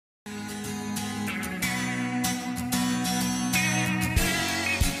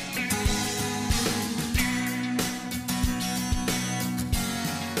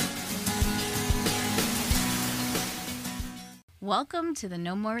Welcome to the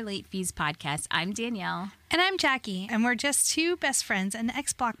No More Late Fees podcast. I'm Danielle. And I'm Jackie, and we're just two best friends and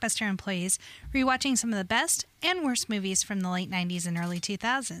ex-Blockbuster employees rewatching some of the best and worst movies from the late 90s and early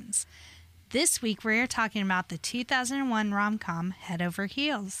 2000s. This week, we're talking about the 2001 rom-com Head Over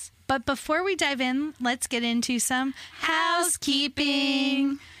Heels. But before we dive in, let's get into some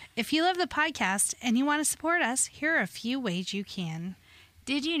housekeeping. If you love the podcast and you want to support us, here are a few ways you can.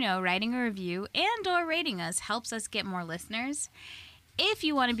 Did you know writing a review and or rating us helps us get more listeners? If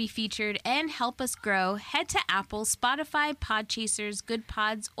you want to be featured and help us grow, head to Apple, Spotify, Podchasers, Good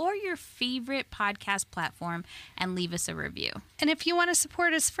Pods, or your favorite podcast platform and leave us a review. And if you want to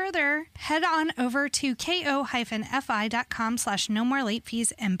support us further, head on over to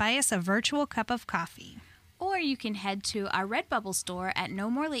ko-fi.com/no-more-late-fees and buy us a virtual cup of coffee. Or you can head to our Redbubble store at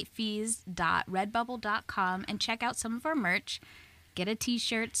nomorelateFees.redbubble.com and check out some of our merch. Get a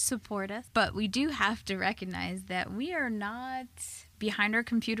t-shirt, support us. But we do have to recognize that we are not behind our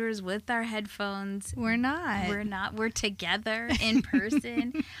computers with our headphones. We're not. We're together in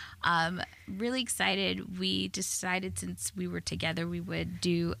person. Really excited. We decided since we were together, we would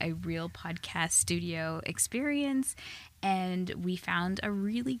do a real podcast studio experience. And we found a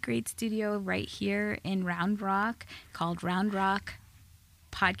really great studio right here in Round Rock called Round Rock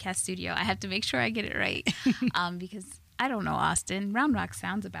Podcast Studio. I have to make sure I get it right because I don't know Austin. Round Rock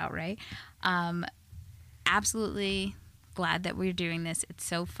sounds about right. Absolutely glad that we're doing this. It's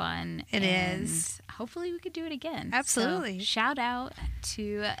so fun. It is. Hopefully we could do it again. Absolutely. So shout out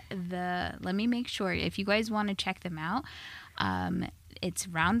to let me make sure if you guys want to check them out. It's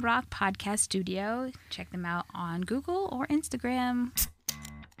Round Rock Podcast Studio. Check them out on Google or Instagram.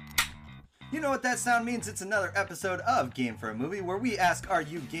 You know what that sound means? It's another episode of Game for a Movie, where we ask, are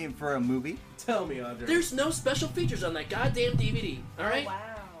you game for a movie? Tell me, Andre. There's no special features on that goddamn DVD, alright? Oh,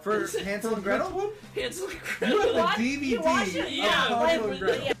 wow. For Hansel and Gretel? Hansel and You Gretel. have the DVD You watch it? of Yeah. Hansel and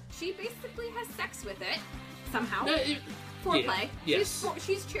Gretel. She basically has sex with it somehow. No, Foreplay. yeah, yes.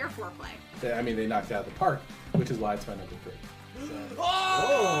 She's chair foreplay. I mean, they knocked it out of the park, which is why it's my number 3. So.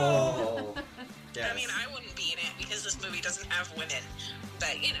 Oh! Yes. I mean, I wouldn't be in it because this movie doesn't have women.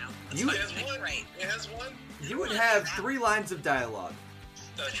 But, you know, it's You- my It has pick, right? It has one. You would have 3 lines of dialogue.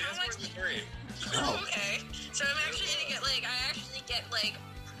 No, she has more than 3. Oh. Okay. So I'm actually gonna get,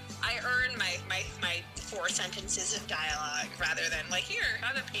 I earn my 4 sentences of dialogue rather than, here,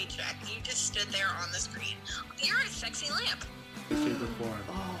 have a paycheck. You just stood there on the screen. You're a sexy lamp. Shape or form.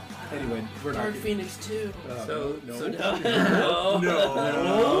 Oh, wow. Anyway, we're not. Dark Phoenix too. No. No.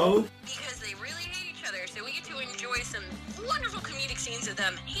 Because they really hate each other, so we get to enjoy some wonderful comedic scenes of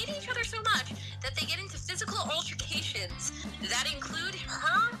them hating each other so much that they get into physical altercations that include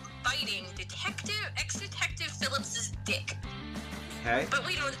her biting ex-detective Phillips's dick. Okay. But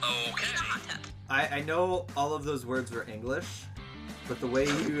we don't in the hot tub. I know all of those words were English, but the way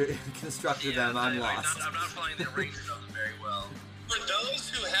you constructed them, I'm lost. I'm not finding the range of them very well. For those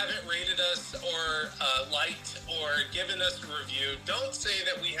who haven't rated us or liked or given us a review, don't say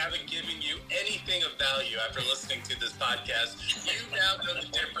that we haven't given you anything of value after listening to this podcast. You now know the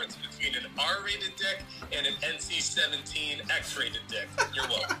difference between an R-rated dick and an NC-17 X-rated dick. You're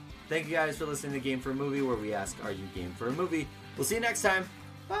welcome. Thank you guys for listening to Game for a Movie, where we ask, are you game for a movie? We'll see you next time.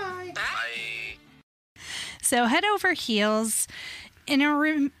 Bye. Bye. So Head Over Heels, in a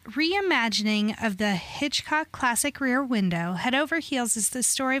reimagining of the Hitchcock classic Rear Window, Head Over Heels is the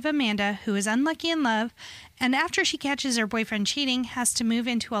story of Amanda, who is unlucky in love, and after she catches her boyfriend cheating, has to move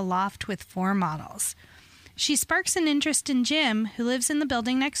into a loft with 4 models. She sparks an interest in Jim, who lives in the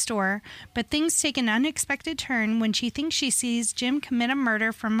building next door, but things take an unexpected turn when she thinks she sees Jim commit a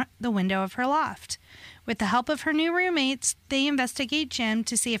murder from the window of her loft. With the help of her new roommates, they investigate Jim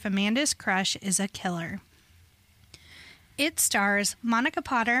to see if Amanda's crush is a killer. It stars Monica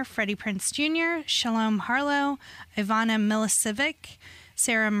Potter, Freddie Prinze Jr., Shalom Harlow, Ivana Milicevic,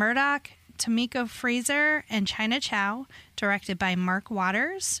 Sarah Murdoch, Tamiko Fraser, and China Chow, directed by Mark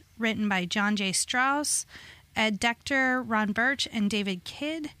Waters, written by John J. Strauss, Ed Decter, Ron Birch, and David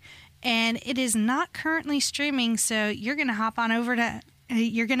Kidd. And it is not currently streaming, so you're going to have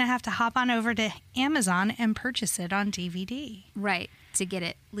to hop on over to Amazon and purchase it on DVD. Right, to get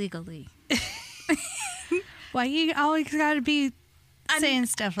it legally. Why you always got to be saying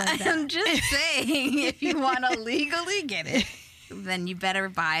stuff like that? I'm just saying, if you want to legally get it, then you better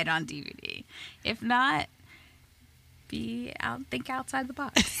buy it on DVD. If not, think outside the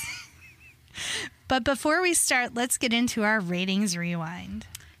box. But before we start, let's get into our ratings rewind.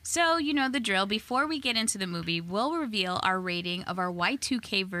 So, you know the drill. Before we get into the movie, we'll reveal our rating of our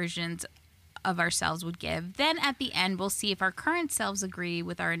Y2K versions of ourselves would give. Then at the end, we'll see if our current selves agree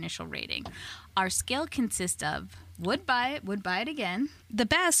with our initial rating. Our scale consists of Would buy it. Would buy it again. The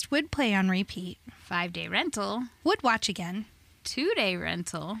best would play on repeat. 5-day rental. Would watch again. 2-day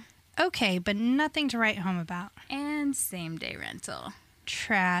rental. Okay, but nothing to write home about. And same-day rental.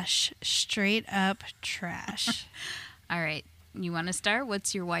 Trash. Straight up trash. All right. You want to start?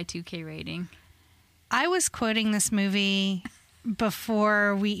 What's your Y2K rating? I was quoting this movie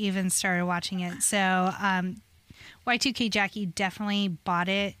before we even started watching it. So Y2K Jackie definitely bought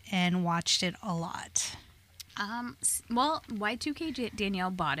it and watched it a lot. Well, Y2K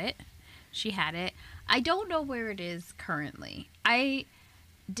Danielle bought it. She had it. I don't know where it is currently. I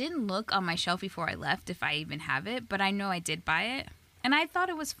didn't look on my shelf before I left if I even have it, but I know I did buy it. And I thought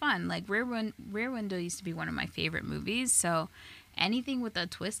it was fun. Like, Rear Window used to be one of my favorite movies, so anything with a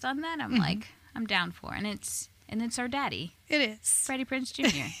twist on that, I'm like, I'm down for. And it's our daddy, It is. Freddie Prinze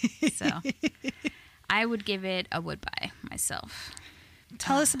Jr. So I would give it a would buy myself.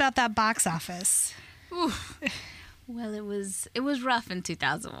 Tell us about that box office. Well, it was rough in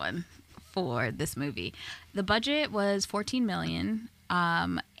 2001 for this movie. The budget was $14 million,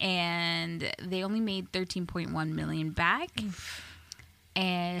 and they only made $13.1 million back.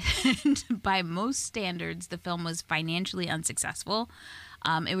 And by most standards, the film was financially unsuccessful.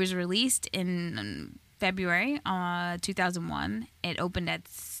 It was released in February 2001. It opened at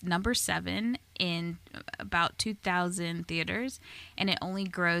number 7 in about 2,000 theaters, and it only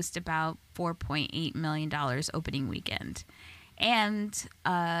grossed about $4.8 million opening weekend. And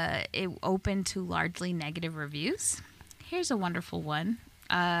it opened to largely negative reviews. Here's a wonderful one.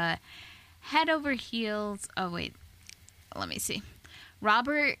 Head over heels. Oh, wait. Let me see.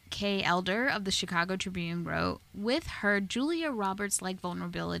 Robert K. Elder of the Chicago Tribune wrote, with her Julia Roberts-like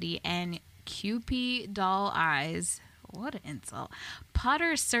vulnerability and Cupid doll eyes, what an insult,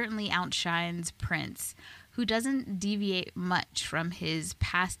 Potter certainly outshines Prince, who doesn't deviate much from his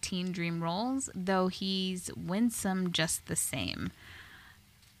past teen dream roles, though he's winsome just the same.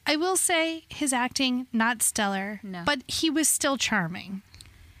 I will say his acting, not stellar, No. but he was still charming.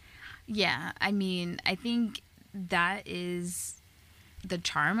 Yeah, I mean, I think that is the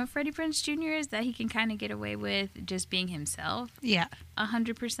charm of Freddie Prinze Jr. is that he can kind of get away with just being himself. Yeah.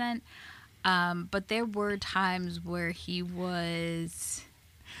 100%. But there were times where he was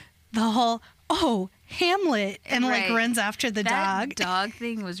The whole, Hamlet, and like Right. runs after the that dog. dog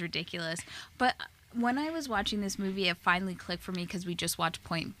thing was ridiculous. But when I was watching this movie, it finally clicked for me because we just watched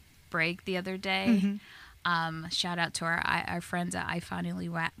Point Break the other day. Shout out to our friends at I Finally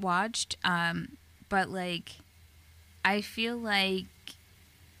Watched. But like, I feel like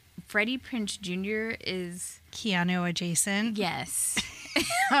Freddie Prinze Jr. is Keanu adjacent. yes,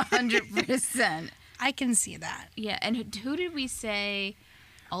 100%. I can see that. Yeah, and who did we say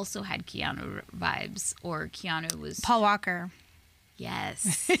also had Keanu vibes, or Keanu was Paul Walker.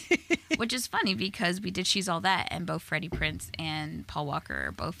 Yes, which is funny because we did She's All That, and both Freddie Prinze and Paul Walker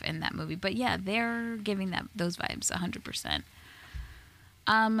are both in that movie. But yeah, they're giving those vibes 100%.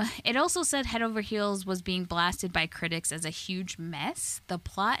 It also said Head Over Heels was being blasted by critics as a huge mess. The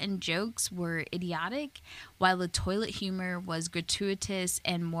plot and jokes were idiotic, while the toilet humor was gratuitous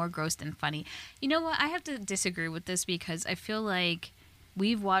and more gross than funny. You know what? I have to disagree with this because I feel like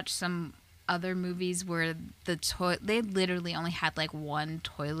we've watched some other movies where they literally only had like one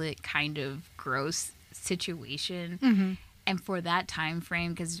toilet kind of gross situation. And for that time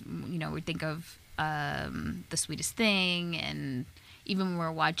frame, because, you know, we think of The Sweetest Thing, and even when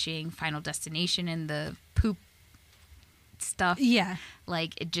we're watching Final Destination and the poop stuff, Yeah.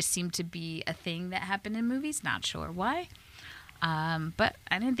 like it just seemed to be a thing that happened in movies. Not sure why. But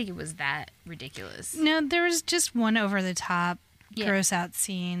I didn't think it was that ridiculous. No, there was just one over the top Yeah. gross out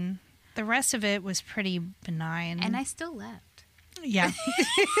scene. The rest of it was pretty benign. And I still left. yeah.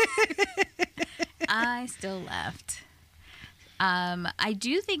 I still left. I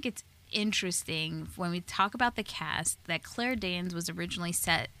do think it's interesting when we talk about the cast that Claire Danes was originally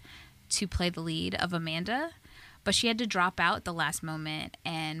set to play the lead of Amanda, but she had to drop out at the last moment,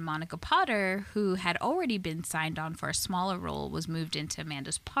 and Monica Potter, who had already been signed on for a smaller role, was moved into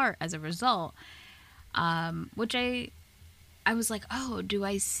Amanda's part as a result, which I was like, oh,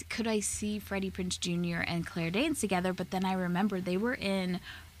 could I see Freddie Prinze Jr. and Claire Danes together? But then I remembered they were in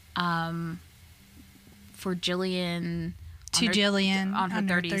for Jillian To Jillian on her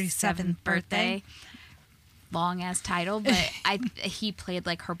 37th birthday. Long ass title, but he played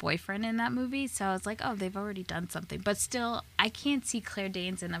like her boyfriend in that movie, so I was like, oh, they've already done something. But still, I can't see Claire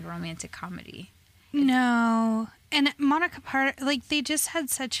Danes in a romantic comedy. No. And Monica Potter, like, they just had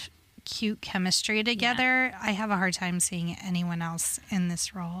such cute chemistry together. I have a hard time seeing anyone else in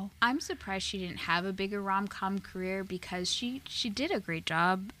this role. I'm surprised she didn't have a bigger rom-com career because she did a great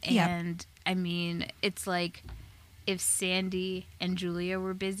job. Yeah. And I mean, it's like if Sandy and Julia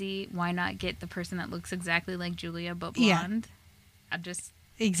were busy, why not get the person that looks exactly like Julia but blonde? Yeah.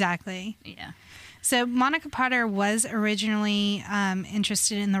 Exactly. Yeah. So Monica Potter was originally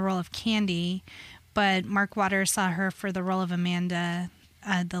interested in the role of Candy, but Mark Waters saw her for the role of Amanda,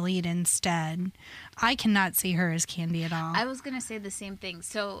 the lead, instead. I cannot see her as Candy at all. I was going to say the same thing.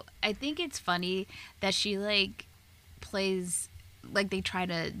 So I think it's funny that she, like, plays, like, they try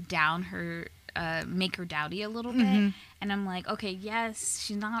to down her, make her dowdy a little bit. And I'm like, okay, yes,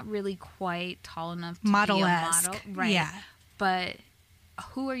 she's not really quite tall enough to be a model. Right. Yeah. But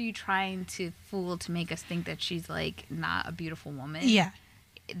who are you trying to fool to make us think that she's, like, not a beautiful woman? Yeah.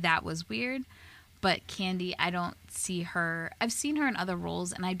 That was weird. But Candy, I don't see her. I've seen her in other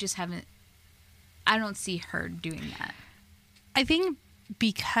roles, and I don't see her doing that. I think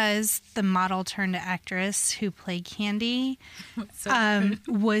because the model turned actress who played Candy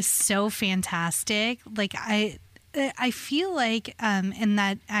was so fantastic. Like, I feel like, and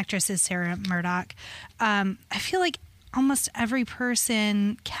that actress is Sarah Murdoch. I feel like almost every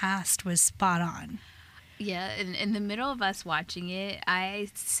person cast was spot on. Yeah, and in the middle of us watching it, I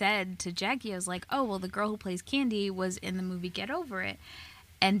said to Jackie, I was like, oh, well, the girl who plays Candy was in the movie Get Over It.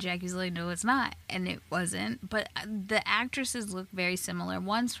 And Jackie's like, no, it's not. And it wasn't. But the actresses look very similar.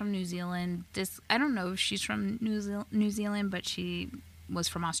 One's from New Zealand. I don't know if she's from New Zealand, but she was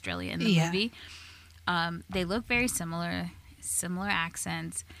from Australia in the movie. They look very similar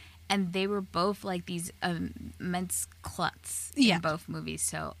accents. And they were both like these immense klutz in both movies.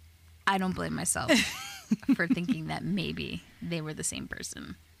 So I don't blame myself for thinking that maybe they were the same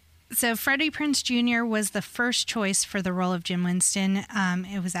person. So Freddie Prinze Jr. was the first choice for the role of Jim Winston.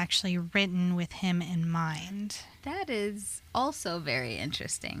 It was actually written with him in mind. That is also very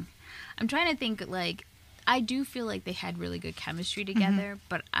interesting. I'm trying to think, like, I do feel like they had really good chemistry together,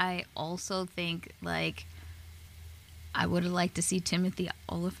 but I also think, like, I would have liked to see Timothy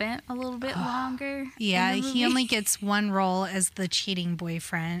Olyphant a little bit longer. Yeah, he only gets one role as the cheating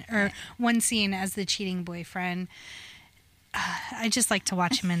boyfriend, or one scene as the cheating boyfriend. I just like to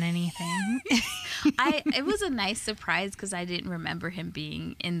watch him in anything. It was a nice surprise because I didn't remember him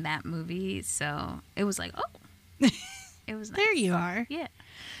being in that movie, so it was like, oh, it was nice. There you are. Yeah.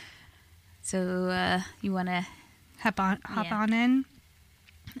 So you want to hop on in?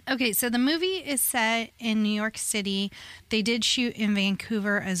 Okay, so the movie is set in New York City. They did shoot in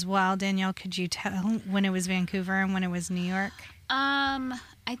Vancouver as well. Danielle, could you tell when it was Vancouver and when it was New York?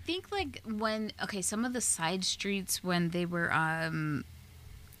 I think like some of the side streets when they were at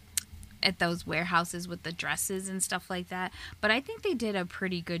those warehouses with the dresses and stuff like that. But I think they did a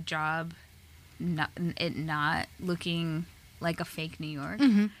pretty good job not looking like a fake New York.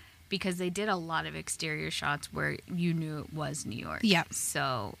 Mm-hmm. Because they did a lot of exterior shots where you knew it was New York. Yeah.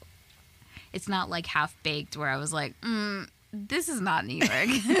 So it's not like Half Baked where I was like, this is not New York.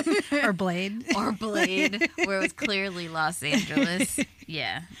 Or Blade. Or Blade, where it was clearly Los Angeles.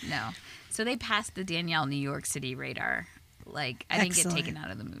 Yeah, no. So they passed the Danielle New York City radar. Like, I didn't get taken out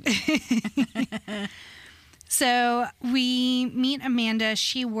of the movie. So we meet Amanda.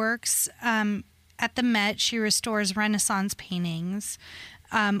 She works at the Met. She restores Renaissance paintings.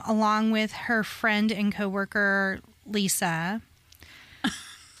 Along with her friend and coworker, Lisa.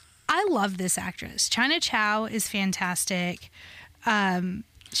 I love this actress. China Chow is fantastic.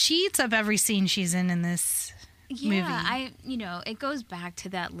 She eats up every scene she's in this movie. Yeah, it goes back to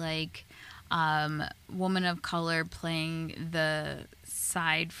that, like, woman of color playing the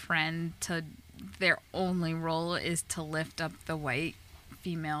side friend to their only role is to lift up the white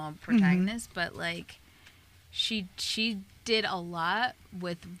female protagonist. Mm-hmm. But, like, she did a lot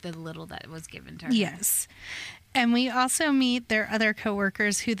with the little that was given to her. Yes. And we also meet their other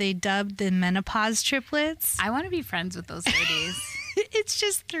coworkers who they dubbed the menopause triplets. I want to be friends with those ladies. It's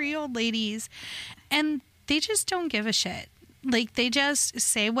just 3 old ladies. And they just don't give a shit. Like, they just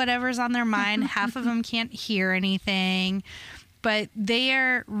say whatever's on their mind. Half of them can't hear anything. But they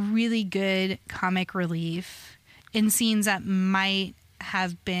are really good comic relief in scenes that might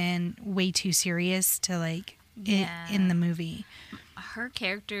have been way too serious to, like, in the movie. Her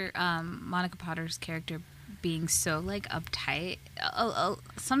character, Monica Potter's character, being so like uptight,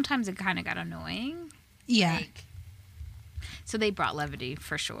 sometimes it kind of got annoying. Yeah. So they brought levity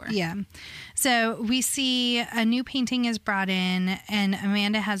for sure. Yeah. So we see a new painting is brought in, and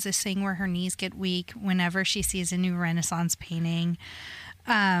Amanda has this thing where her knees get weak whenever she sees a new Renaissance painting.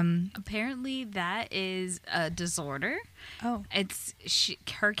 Apparently that is a disorder. Oh.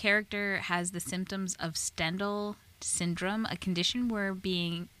 Her character has the symptoms of Stendhal syndrome, a condition where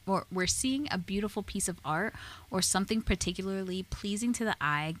we're seeing a beautiful piece of art or something particularly pleasing to the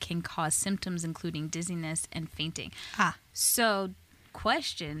eye can cause symptoms including dizziness and fainting. So,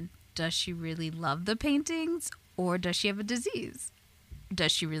 question, does she really love the paintings or does she have a disease?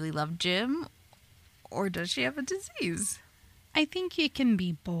 Does she really love Jim or does she have a disease? I think it can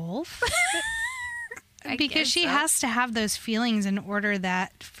be both. I Because guess she so. has to have those feelings in order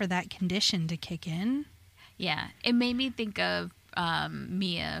for that condition to kick in. Yeah, it made me think of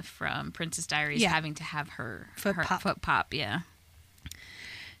Mia from Princess Diaries Yeah. having to have her Foot pop. foot pop. Yeah.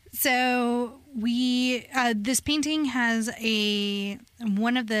 So this painting has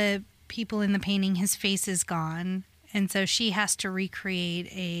one of the people in the painting, his face is gone. And so she has to recreate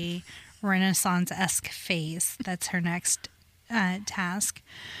a Renaissance-esque face. That's her next task.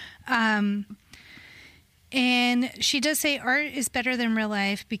 And she does say art is better than real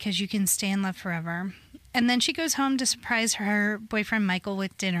life because you can stay in love forever. And then she goes home to surprise her boyfriend Michael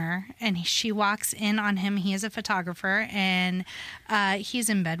with dinner. And she walks in on him. He is a photographer and he's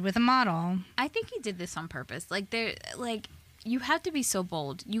in bed with a model. I think he did this on purpose. You have to be so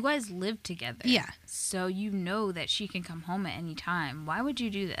bold. You guys live together. Yeah. So you know that she can come home at any time. Why would you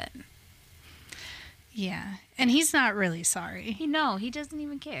do that? Yeah. And he's not really sorry. He doesn't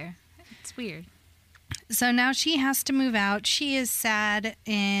even care. It's weird. So now she has to move out. She is sad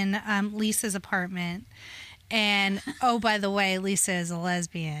in Lisa's apartment. And, oh, by the way, Lisa is a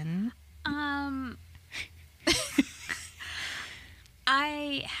lesbian.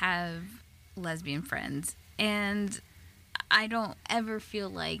 I have lesbian friends, and I don't ever feel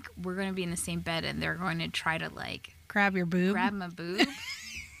like we're going to be in the same bed and they're going to try to, Grab your boob. grab my boob.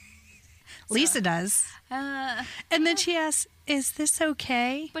 Lisa does. And then she asks, is this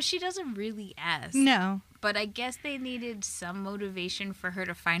okay? But she doesn't really ask. No. But I guess they needed some motivation for her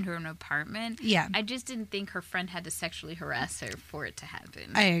to find her an apartment. Yeah. I just didn't think her friend had to sexually harass her for it to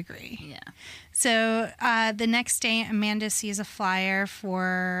happen. I agree. Yeah. So the next day, Amanda sees a flyer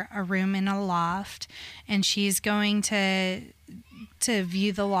for a room in a loft, and she's going to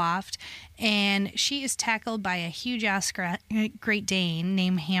view the loft, and she is tackled by a huge-ass Great Dane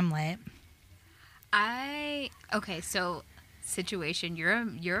named Hamlet. Okay, so situation,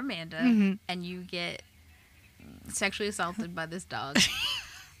 you're Amanda, Mm-hmm. and you get sexually assaulted by this dog.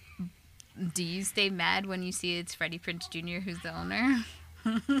 Do you stay mad when you see it's Freddie Prinze Jr. who's the owner?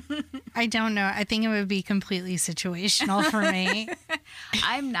 I don't know. I think it would be completely situational for me.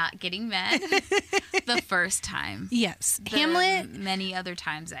 I'm not getting mad the first time. Yes. The Hamlet, many other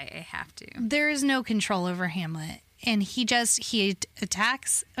times I have to. there is no control over Hamlet. And he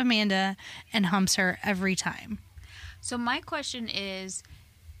attacks Amanda and humps her every time. So my question is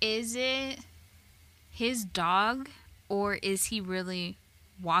it his dog or is he really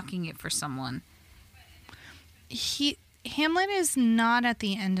walking it for someone? Hamlet is not at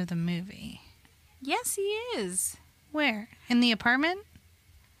the end of the movie. Yes, he is. Where? In the apartment?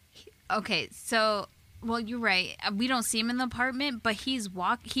 Okay, so well, you're right. We don't see him in the apartment, but he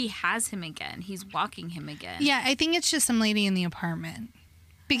has him again. He's walking him again. Yeah, I think it's just some lady in the apartment.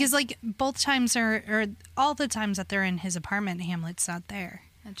 Because, both times or all the times that they're in his apartment, Hamlet's not there.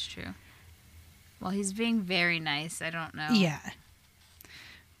 That's true. Well, he's being very nice. I don't know. Yeah.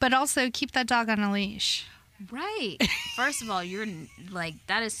 But also, keep that dog on a leash. Right. First of all, you're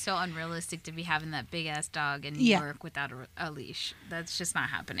that is so unrealistic to be having that big ass dog in New Yeah. York without a leash. That's just not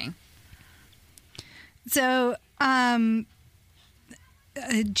happening. So,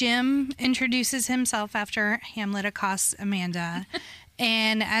 Jim introduces himself after Hamlet accosts Amanda.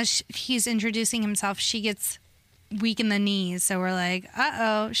 And as he's introducing himself, she gets weak in the knees. So we're like,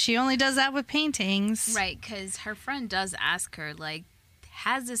 uh-oh, she only does that with paintings. Right, because her friend does ask her,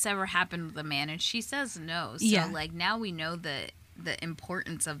 has this ever happened with a man? And she says no. So, Yeah. now we know the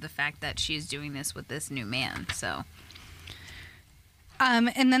importance of the fact that she's doing this with this new man. So,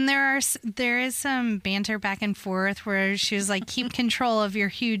 And then there is some banter back and forth where she was like, keep control of your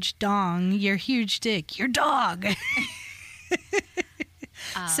huge dong, your huge dick, your dog.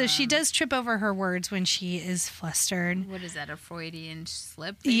 So she does trip over her words when she is flustered. what is that, a Freudian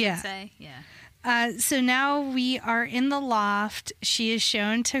slip, they Yeah. would say? Yeah. So now we are in the loft. She is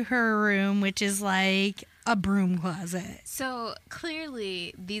shown to her room, which is like a broom closet. So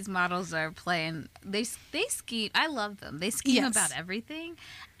clearly, these models are playing. They scheme. I love them. They scheme Yes. about everything,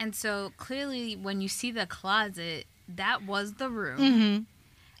 and so clearly, when you see the closet, that was the room. Mm-hmm.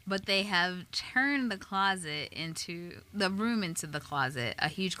 But they have turned the room into the closet, a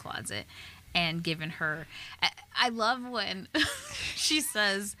huge closet, and given her. I love when she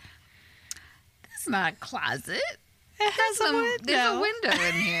says, "It's not a closet. It has a window. There's a window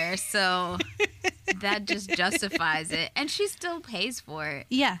in here." So that just justifies it. And she still pays for it.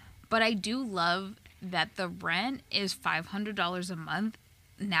 Yeah. But I do love that the rent is $500 a month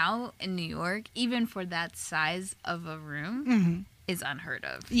now in New York, even for that size of a room, is unheard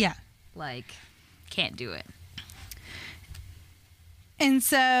of. Yeah. Like, can't do it. And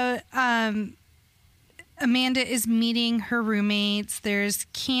so Amanda is meeting her roommates. There's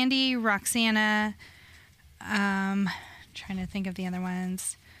Candy, Roxana, trying to think of the other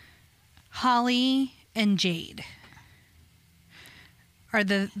ones. Holly and Jade are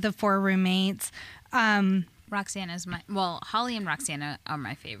the four roommates. Roxana's Holly and Roxana are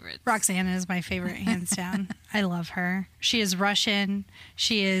my favorites. Roxana is my favorite, hands down. I love her. She is Russian.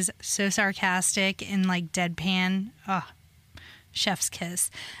 She is so sarcastic and like deadpan. Oh, chef's kiss.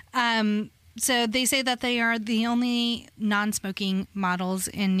 So they say that they are the only non-smoking models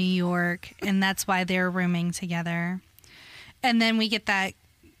in New York, and that's why they're rooming together. And then we get that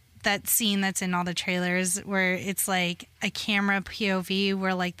scene that's in all the trailers where it's like a camera POV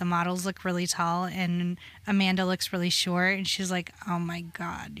where like the models look really tall and Amanda looks really short, and she's like, oh my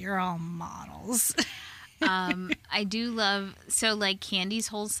God, you're all models. I do love, so like Candy's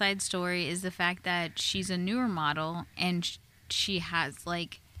whole side story is the fact that she's a newer model and she has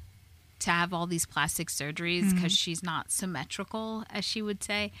like to have all these plastic surgeries because she's not symmetrical, as she would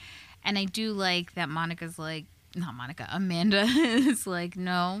say. And I do like that Amanda is like,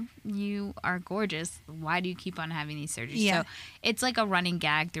 no, you are gorgeous. Why do you keep on having these surgeries? Yeah. So it's like a running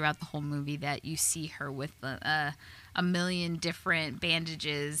gag throughout the whole movie that you see her with a million different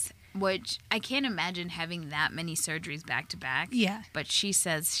bandages, which I can't imagine having that many surgeries back to back. Yeah. But she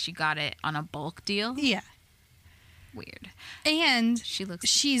says she got it on a bulk deal. Yeah. Weird. And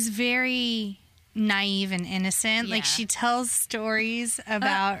she's very naive and innocent. Yeah. Like she tells stories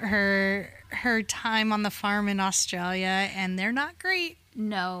about her time on the farm in Australia, and they're not great.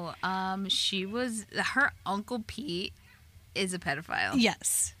 No, her Uncle Pete is a pedophile.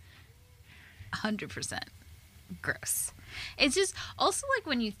 Yes. 100%. Gross. It's just also like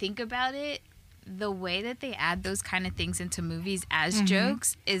when you think about it, the way that they add those kind of things into movies as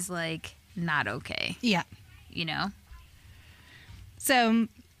jokes is like not okay. Yeah. You know? So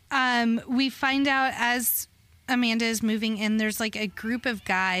we find out as Amanda is moving in, there's like a group of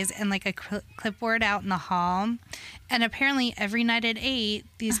guys and like a clipboard out in the hall. And apparently every night at 8,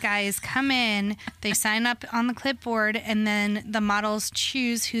 these guys come in, they sign up on the clipboard, and then the models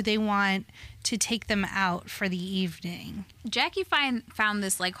choose who they want to take them out for the evening. Jackie found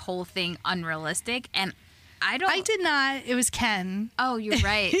this like whole thing unrealistic, and I did not. It was Ken. Oh, you're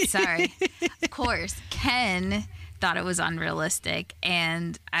right. Sorry. Of course. Ken thought it was unrealistic,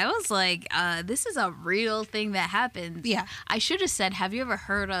 and I was like, this is a real thing that happens. Yeah. I should have said, have you ever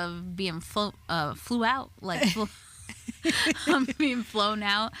heard of being flew out? Like being flown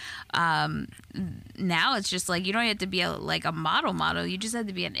out. Now it's just like you don't have to be a model. You just have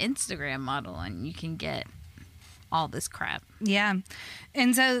to be an Instagram model, and you can get all this crap. Yeah.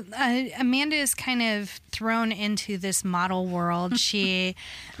 And so Amanda is kind of thrown into this model world. She,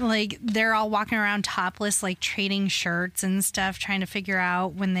 they're all walking around topless, like trading shirts and stuff, trying to figure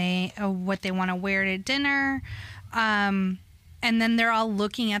out what they want to wear to dinner. And then they're all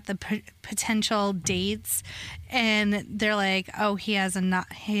looking at the potential dates, and they're like, "Oh, he has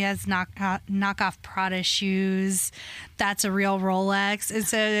knockoff Prada shoes. That's a real Rolex." And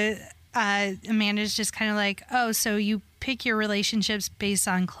so Amanda's just kind of like, "Oh, so you pick your relationships based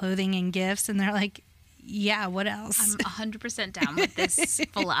on clothing and gifts?" And they're like, "Yeah, what else?" I'm 100% down with this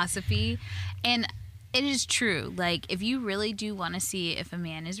philosophy, and it is true. Like, if you really do want to see if a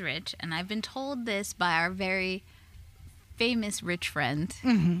man is rich, and I've been told this by our very famous rich friend,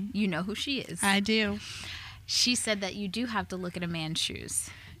 you know who she is. I do. She said that you do have to look at a man's shoes.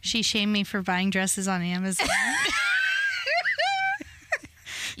 She shamed me for buying dresses on Amazon.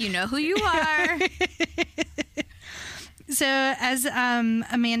 You know who you are. So as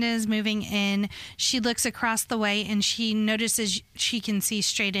Amanda is moving in, she looks across the way and she notices she can see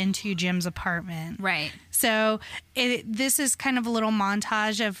straight into Jim's apartment. Right. So this is kind of a little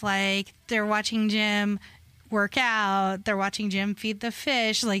montage of like they're watching Jim work out, they're watching Jim feed the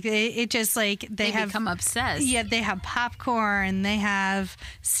fish. Like it just like they have become obsessed. Yeah, they have popcorn, they have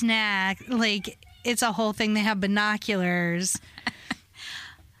snack. Like it's a whole thing. They have binoculars.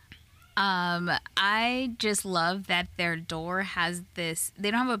 I just love that their door has this. They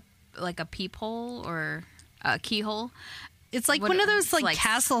don't have a peephole or a keyhole. It's like one of those like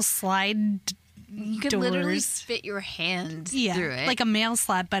castle slide. You could literally fit your hand through it, like a mail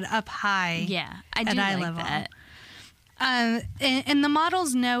slot, but up high. Yeah, I do like that. And the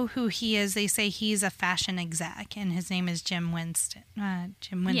models know who he is. They say he's a fashion exec, and his name is Jim Winston.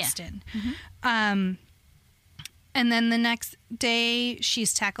 Jim Winston. And then the next day,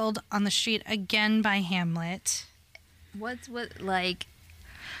 she's tackled on the street again by Hamlet. What's with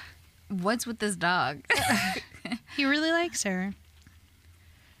this dog? He really likes her.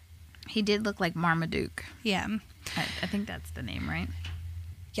 He did look like Marmaduke. Yeah. I think that's the name, right?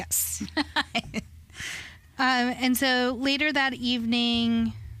 Yes. And so later that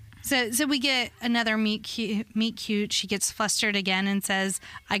evening, so we get another meet cute. She gets flustered again and says,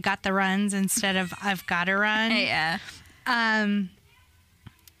 "I got the runs" instead of "I've got to run." Yeah. And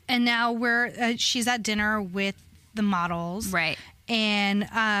now she's at dinner with the models, Right.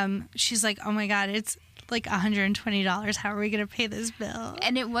 And she's like, "Oh my God, it's like $120. How are we going to pay this bill?"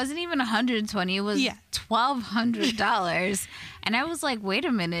 And it wasn't even $120. It was $1,200. And I was like, wait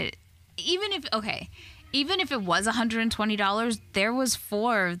a minute. Even if it was $120, there was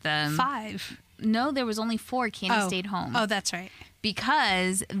 4 of them. 5. No, there was only 4. Candy stayed home. Oh, that's right.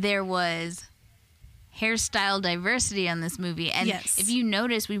 Because there was hairstyle diversity on this movie. And Yes. if you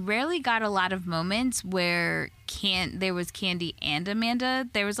notice, we rarely got a lot of moments where there was Candy and Amanda.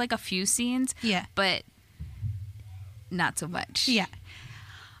 There was like a few scenes. Yeah. But not so much. Yeah.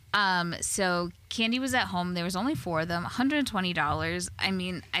 So Candy was at home. There was only 4 of them. $120. I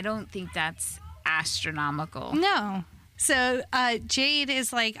mean, I don't think that's astronomical. No. So Jade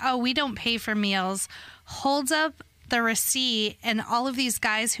is like, "Oh, we don't pay for meals," holds up the receipt, and all of these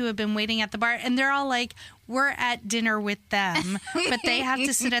guys who have been waiting at the bar, and they're all like, "We're at dinner with them," but they have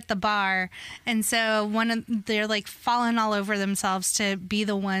to sit at the bar. And so they're like falling all over themselves to be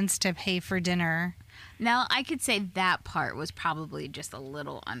the ones to pay for dinner. Now, I could say that part was probably just a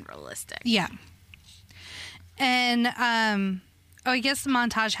little unrealistic. Yeah. And I guess the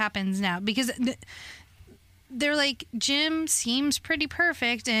montage happens now because they're like, Jim seems pretty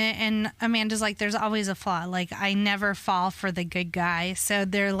perfect, and Amanda's like, there's always a flaw. Like, I never fall for the good guy. So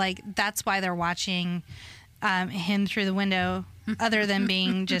they're like, that's why they're watching him through the window, other than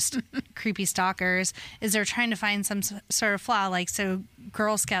being just creepy stalkers, is they're trying to find some sort of flaw. Like, so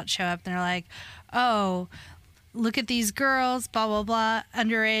Girl Scouts show up and they're like, "Oh, look at these girls, blah, blah, blah,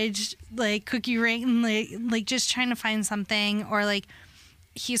 underage, like cookie ring," like just trying to find something. Or like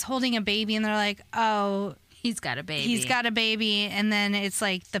he's holding a baby and they're like, "Oh, He's got a baby. he's got a baby." And then it's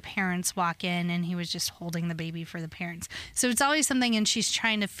like the parents walk in and he was just holding the baby for the parents. So it's always something, and she's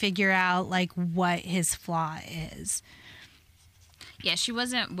trying to figure out like what his flaw is. Yeah, she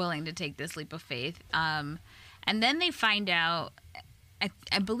wasn't willing to take this leap of faith. And then they find out, I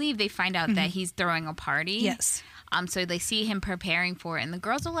believe they find out that he's throwing a party. Yes. So they see him preparing for it. And the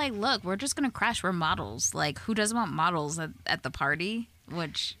girls are like, "Look, we're just going to crash. We're models. Like, who doesn't want models at the party?"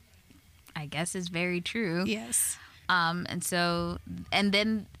 Which I guess is very true. Yes. And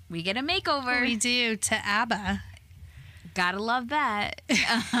then we get a makeover. We do, to ABBA. Gotta love that.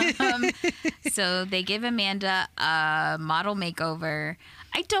 So they give Amanda a model makeover.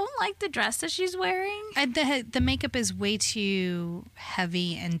 I don't like the dress that she's wearing. The makeup is way too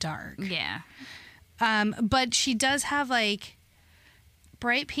heavy and dark. Yeah. But she does have like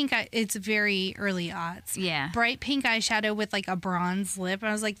bright pink eye. It's very early aughts. Yeah. Bright pink eyeshadow with like a bronze lip. And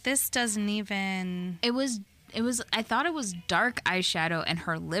I was like, this doesn't even. It was. I thought it was dark eyeshadow, and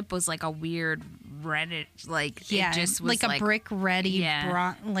her lip was like a weird reddish. Like, Yeah, it just was like a brick ready.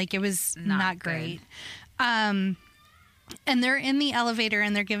 Yeah. Like it was not great. good. And they're in the elevator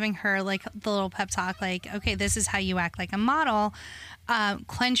and they're giving her like the little pep talk, like, "Okay, this is how you act like a model.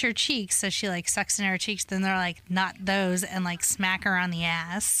 Clench your cheeks." So she like sucks in her cheeks. Then they're like, "Not those," and like smack her on the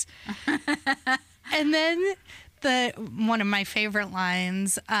ass. And then one of my favorite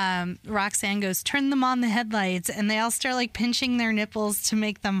lines, Roxanne goes, "Turn them on the headlights," and they all start like pinching their nipples to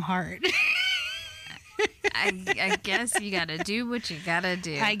make them hard. I guess you gotta do what you gotta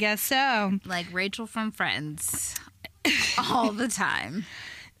do. I guess so. Like Rachel from Friends, all the time.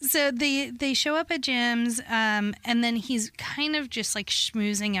 So they show up at Jim's, and then he's kind of just like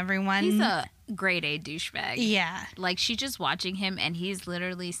schmoozing everyone. He's a grade A douchebag. Yeah. Like, she's just watching him, and he's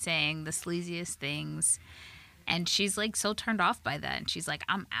literally saying the sleaziest things. And she's like so turned off by that. And she's like,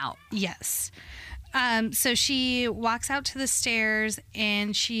 "I'm out." Yes. So she walks out to the stairs,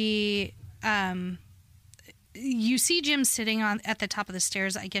 and she, you see Jim sitting at the top of the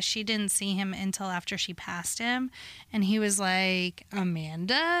stairs. I guess she didn't see him until after she passed him. And he was like,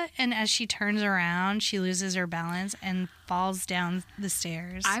 "Amanda?" And as she turns around, she loses her balance and falls down the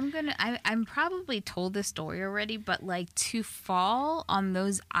stairs. I'm probably told this story already, but like, to fall on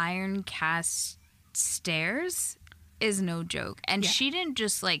those iron cast stairs is no joke. And she didn't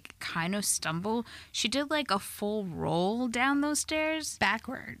just like kind of stumble. She did like a full roll down those stairs.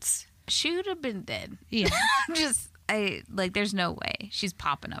 Backwards. She would have been dead. Yeah. There's no way she's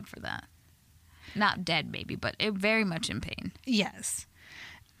popping up for that. Not dead, maybe, but very much in pain. Yes.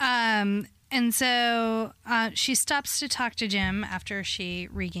 And so she stops to talk to Jim after she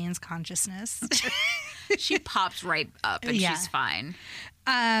regains consciousness. She pops right up and she's fine.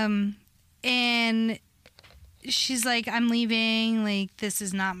 And she's like, I'm leaving. Like, this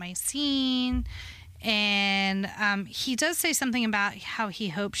is not my scene. And he does say something about how he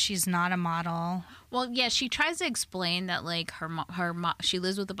hopes she's not a model. Well, yeah, she tries to explain that, like, she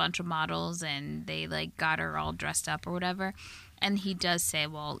lives with a bunch of models and they, like, got her all dressed up or whatever. And he does say,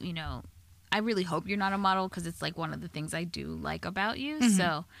 well, you know, I really hope you're not a model because it's, like, one of the things I do like about you. Mm-hmm.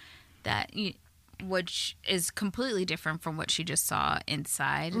 So that, which is completely different from what she just saw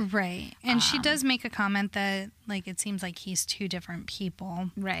inside. Right. And she does make a comment that, like, it seems like he's two different people.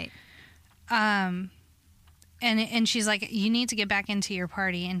 Right. And she's like, you need to get back into your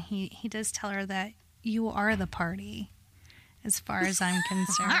party. And he does tell her that you are the party, as far as I'm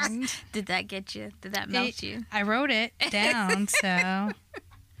concerned. Did that get you? Did that melt you? I wrote it down, so.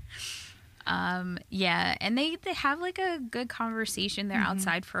 Yeah, and they have like a good conversation. They're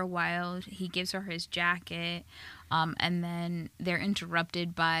outside for a while. He gives her his jacket, and then they're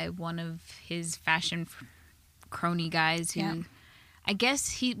interrupted by one of his fashion crony guys who, I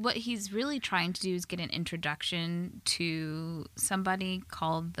guess what he's really trying to do is get an introduction to somebody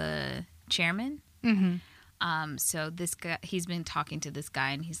called the chairman. Mm-hmm. So this guy, he's been talking to this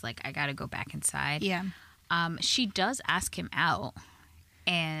guy, and he's like, I got to go back inside. Yeah. She does ask him out.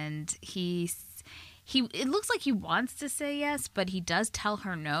 And it looks like he wants to say yes, but he does tell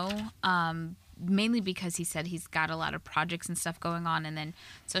her no, mainly because he said he's got a lot of projects and stuff going on. And then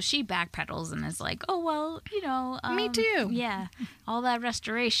so she backpedals and is like, oh, well, you know. Me too. Yeah. All that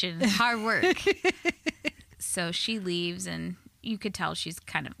restoration, hard work. So she leaves, and you could tell she's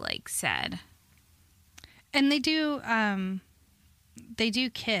kind of like sad. And they do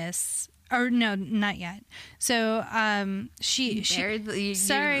kiss. Or no, not yet. So sorry,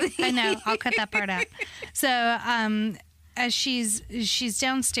 I know. I'll cut that part out. So as she's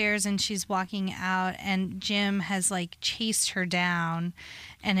downstairs and she's walking out, and Jim has like chased her down,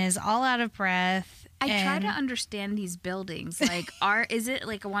 and is all out of breath. I try to understand these buildings. Like, is it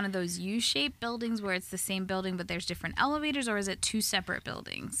like one of those U-shaped buildings where it's the same building but there's different elevators, or is it two separate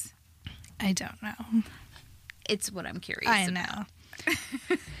buildings? I don't know. It's what I'm curious about.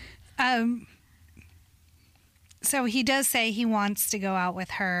 So he does say he wants to go out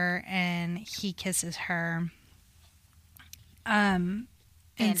with her, and he kisses her. And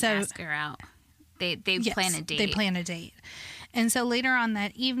so ask her out. They plan a date. They plan a date. And so later on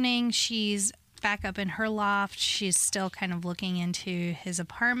that evening, she's back up in her loft. She's still kind of looking into his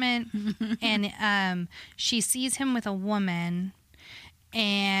apartment, and she sees him with a woman,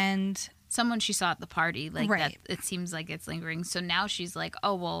 and someone she saw at the party, like right. That. It seems like it's lingering. So now she's like,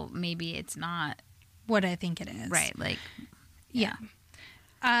 oh, well, maybe it's not what I think it is. Right. Like, yeah.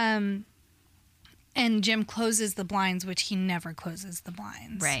 And Jim closes the blinds, which he never closes the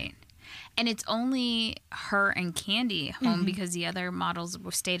blinds. Right. And it's only her and Candy home because the other models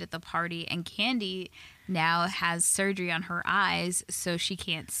stayed at the party, and Candy now has surgery on her eyes, so she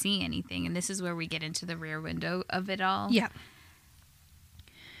can't see anything. And this is where we get into the rear window of it all. Yeah.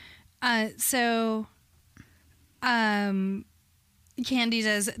 Candy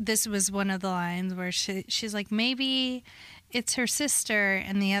says this was one of the lines where she's like, maybe it's her sister,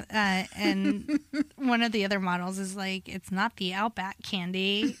 and and one of the other models is like, it's not the Outback,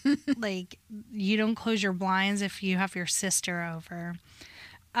 Candy. Like, you don't close your blinds if you have your sister over.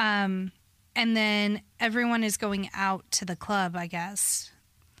 And then everyone is going out to the club, I guess.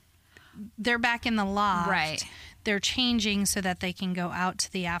 They're back in the loft. Right. They're changing so that they can go out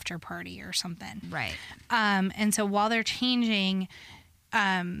to the after party or something. Right. And so while they're changing,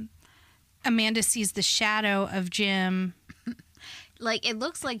 Amanda sees the shadow of Jim. Like, it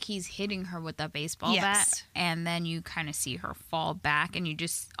looks like he's hitting her with a baseball bat, and then you kind of see her fall back, and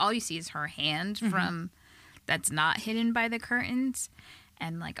all you see is her hand from that's not hidden by the curtains.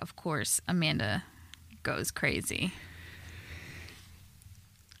 And, like, of course, Amanda goes crazy.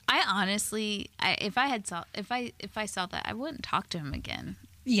 I honestly, if I saw that, I wouldn't talk to him again.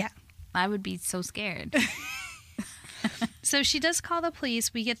 Yeah. I would be so scared. So she does call the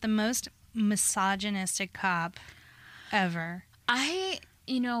police. We get the most misogynistic cop ever.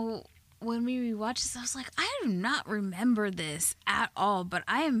 When we rewatched this, I was like, I do not remember this at all, but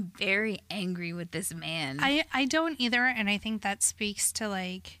I am very angry with this man. I don't either, and I think that speaks to,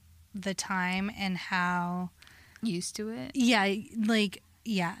 like, the time and how, used to it. Yeah, like,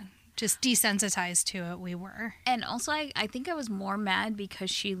 yeah, just desensitized to it we were. And also, I think I was more mad because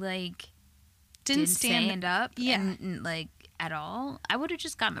she, like, Didn't stand up Yeah. and, like, at all. I would have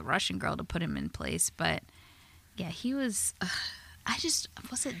just gotten the Russian girl to put him in place, but, yeah, he was...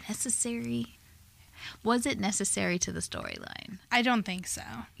 was it necessary? Was it necessary to the storyline? I don't think so.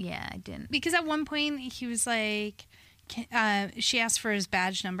 Yeah, I didn't. Because at one point he was like, she asked for his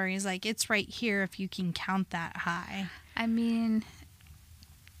badge number. He's like, it's right here if you can count that high. I mean,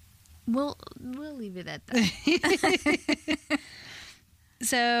 we'll leave it at that.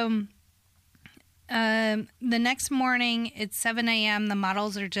 So the next morning, it's 7 a.m. The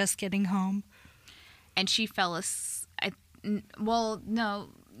models are just getting home. And she fell asleep. Well, no.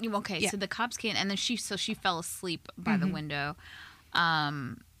 Okay, Yeah. so the cops came, and then she fell asleep by the window.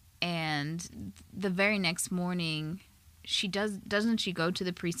 And the very next morning, doesn't she go to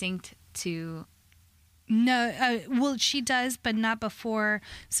the precinct to... No, well, she does, but not before.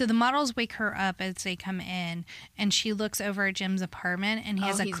 So the models wake her up as they come in, and she looks over at Jim's apartment, and he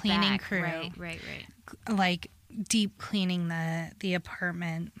has a he's cleaning back. crew, Right. like deep cleaning the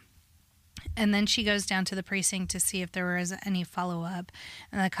apartment. And then she goes down to the precinct to see if there was any follow up,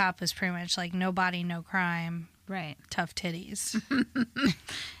 and the cop was pretty much like, "No body, no crime, Right. tough titties."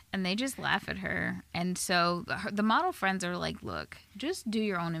 And they just laugh at her. And so the model friends are like, look, just do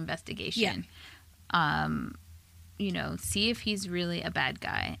your own investigation. See if he's really a bad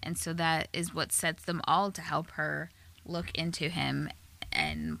guy. And so that is what sets them all to help her look into him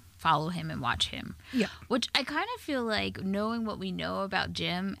and follow him and watch him. Yeah. Which I kind of feel like, knowing what we know about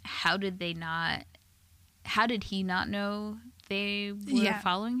Jim, how did he not know they were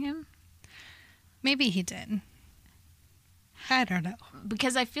following him? Maybe he did. I don't know.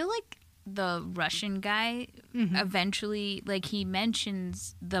 Because I feel like the Russian guy eventually, like, he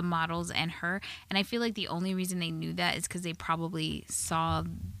mentions the models and her, and I feel like the only reason they knew that is because they probably saw...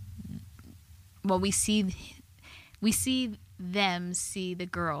 Well, we see them see the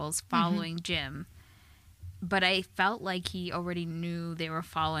girls following Jim, but I felt like he already knew they were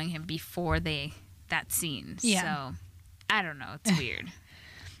following him before that scene. Yeah. So I don't know, it's weird.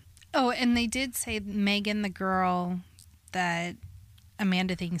 Oh, and they did say Megan, the girl that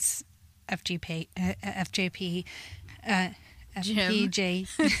Amanda thinks FJP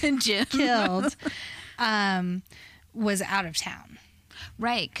FPJ Jim killed was out of town.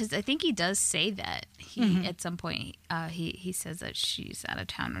 Right, because I think he does say that. He at some point he says that she's out of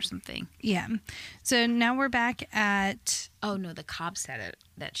town or something. Yeah. So now we're back at... Oh no, the cops said it,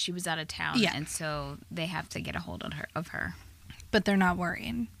 that she was out of town. Yeah. And so they have to get a hold of her. But they're not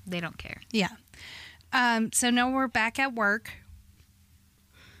worried. They don't care. Yeah. So now we're back at work.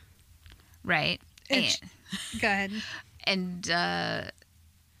 Right. Go ahead. And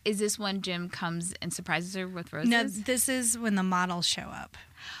is this when Jim comes and surprises her with roses? No, this is when the models show up.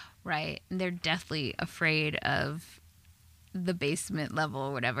 Right. And they're deathly afraid of the basement level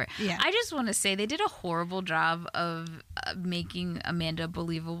or whatever. Yeah. I just want to say they did a horrible job of making Amanda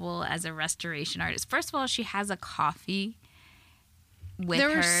believable as a restoration artist. First of all, she has a coffee with her.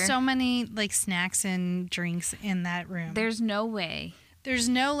 There were so many like snacks and drinks in that room. There's no way. There's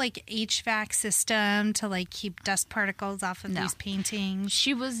no like HVAC system to like keep dust particles off of these paintings.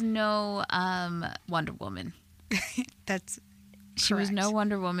 She was no Wonder Woman. She was no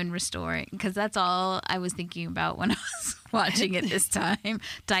Wonder Woman restoring, because that's all I was thinking about when I was watching it this time.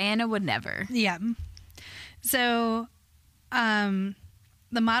 Diana would never. Yeah. So the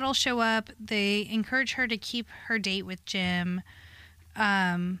models show up. They encourage her to keep her date with Jim.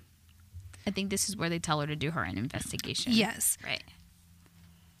 I think this is where they tell her to do her own investigation. Yes. Right.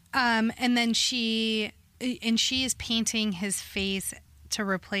 And then she is painting his face to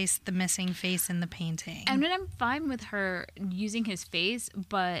replace the missing face in the painting. And then I'm fine with her using his face,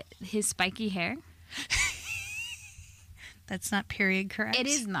 but his spiky hair? That's not period correct? It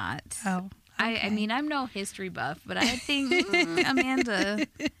is not. Oh. Okay. I mean, I'm no history buff, but I think Amanda...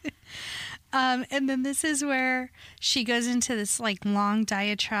 And then this is where she goes into this like long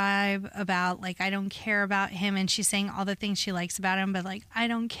diatribe about like, I don't care about him. And she's saying all the things she likes about him, but like, I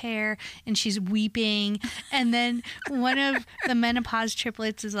don't care. And she's weeping. And then one of the menopause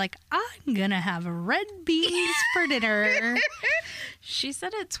triplets is like, I'm going to have red beans for dinner. She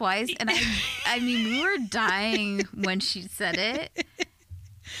said it twice. And I mean, we were dying when she said it.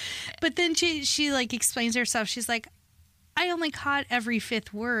 But then she like explains herself. She's like, I only caught every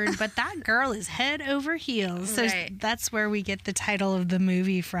fifth word, but that girl is head over heels. So Right. that's where we get the title of the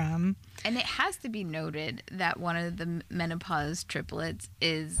movie from. And it has to be noted that one of the menopause triplets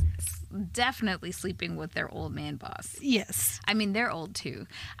is definitely sleeping with their old man boss. Yes. I mean, they're old too.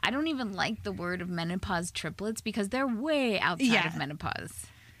 I don't even like the word of menopause triplets because they're way outside Yeah. of menopause.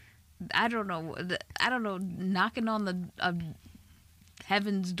 I don't know. Knocking on the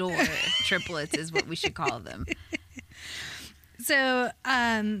heaven's door triplets is what we should call them. So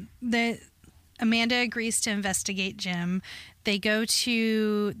the Amanda agrees to investigate Jim. They go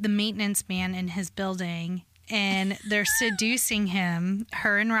to the maintenance man in his building, and they're seducing him,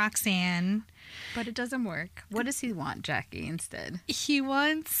 her and Roxanne. But it doesn't work. What does he want, Jackie, instead? He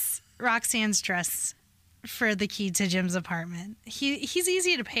wants Roxanne's dress for the key to Jim's apartment. He's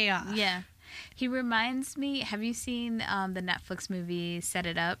easy to pay off. Yeah. He reminds me, have you seen the Netflix movie Set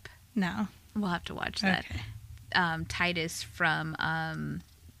It Up? No. We'll have to watch that. Okay. Titus from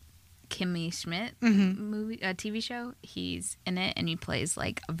Kimmy Schmidt Mm-hmm. movie, TV show. He's in it, and he plays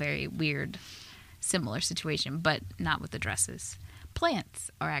like a very weird, similar situation, but not with the dresses. Plants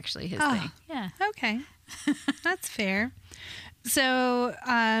are actually his Oh. thing. Yeah. Okay. That's fair. So,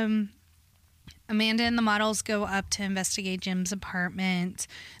 Amanda and the models go up to investigate Jim's apartment.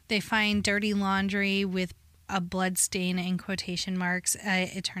 They find dirty laundry with a blood stain in quotation marks.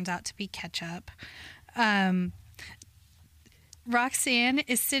 It turns out to be ketchup. Roxanne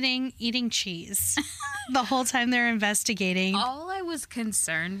is sitting eating cheese the whole time they're investigating. All I was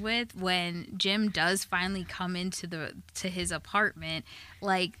concerned with when Jim does finally come into his apartment,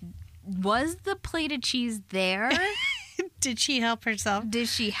 like, was the plate of cheese there? Did she help herself? Did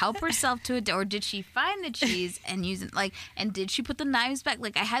she help herself to it, or did she find the cheese and use it? Like, and did she put the knives back?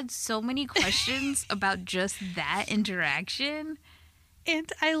 Like, I had so many questions about just that interaction.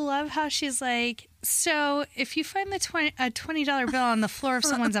 And I love how she's like, so if you find a $20 bill on the floor of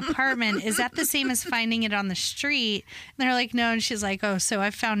someone's apartment, is that the same as finding it on the street? And they're like, no. And she's like, oh, so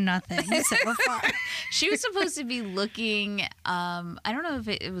I found nothing so far. She was supposed to be looking, I don't know if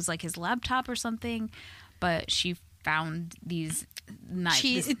it was like his laptop or something, but she found these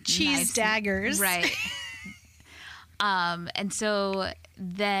cheese daggers. Right. And so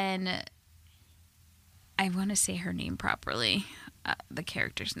then I want to say her name properly, the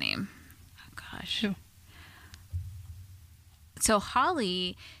character's name. Oh, gosh. Who? So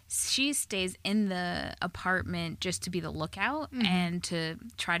Holly, she stays in the apartment just to be the lookout and to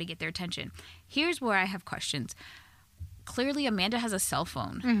try to get their attention. Here's where I have questions. Clearly, Amanda has a cell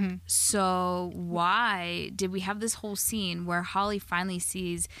phone. So why did we have this whole scene where Holly finally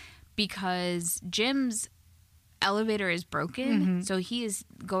sees, because Jim's elevator is broken, so he is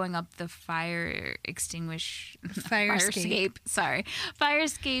going up the fire escape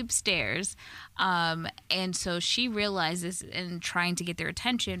stairs, and so she realizes and trying to get their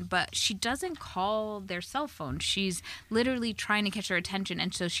attention, but she doesn't call their cell phone. She's literally trying to catch their attention,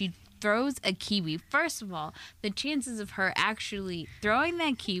 and so she throws a kiwi. First of all, the chances of her actually throwing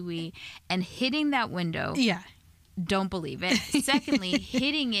that kiwi and hitting that window, Yeah. don't believe it. Secondly,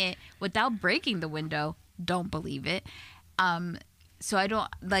 hitting it without breaking the window, don't believe it. So I don't,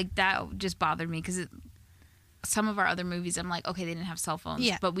 like, that just bothered me because some of our other movies, I'm like, okay, they didn't have cell phones.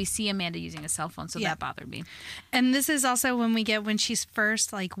 Yeah. But we see Amanda using a cell phone, so Yeah. that bothered me. And this is also when she's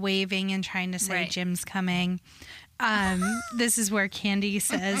first like waving and trying to say Right. Jim's coming. This is where Candy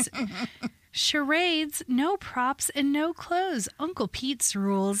says, charades, no props, and no clothes. Uncle Pete's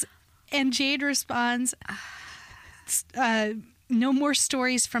rules. And Jade responds, no more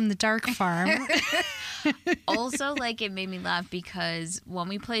stories from the dark farm. Also, like, it made me laugh because when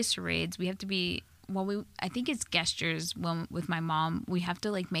we play charades, we have to be, I think it's gestures with my mom, we have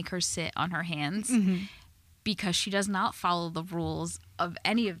to, like, make her sit on her hands because she does not follow the rules of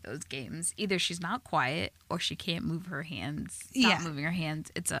any of those games. Either she's not quiet or she can't move her hands. Stop moving her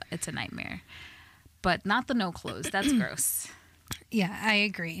hands. It's a nightmare. But not the no clothes. That's gross. Yeah, I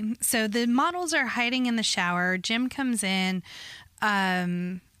agree. So the models are hiding in the shower. Jim comes in.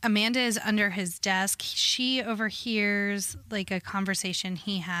 Amanda is under his desk. She overhears like a conversation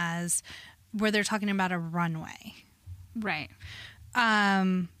he has where they're talking about a runway. Right.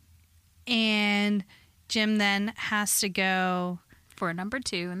 And Jim then has to go. For number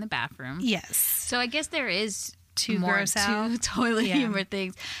 2 in the bathroom. Yes. So I guess there is To more gross to out. toilet Yeah. humor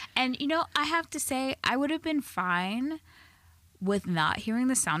things. And, I have to say, I would have been fine with not hearing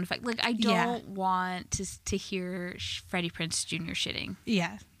the sound effect. Like, I don't want to hear Freddie Prinze Jr. shitting.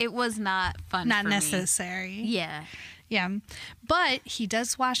 Yeah. It was not fun Not for me. necessary. Yeah. Yeah. But he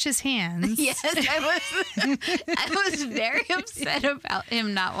does wash his hands. Yes, I was very upset about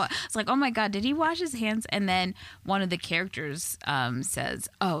him not. It's like, oh my god, did he wash his hands? And then one of the characters says,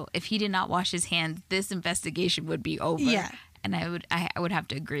 "Oh, if he did not wash his hands, this investigation would be over." Yeah. And I would have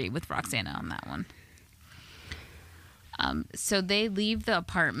to agree with Roxana on that one. So they leave the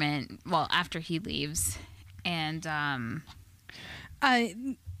apartment. Well, after he leaves, and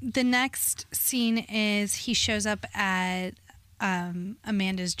the next scene is he shows up at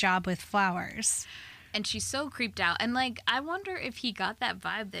Amanda's job with flowers. and she's so creeped out. And like, I wonder if he got that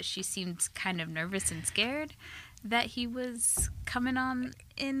vibe that she seemed kind of nervous and scared that he was coming on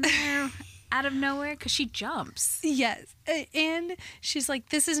in there out of nowhere, because she jumps. Yes, and she's like,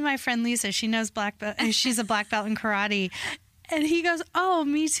 "This is my friend Lisa. She knows black belt. She's a black belt in karate." And he goes, "Oh,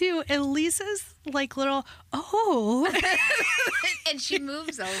 me too." And Lisa's like, little, "Oh," And she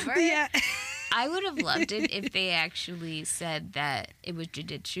moves over. yeah. I would have loved it if they actually said that it was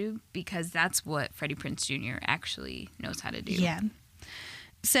jiu-jitsu, because that's what Freddie Prinze Jr. actually knows how to do. Yeah.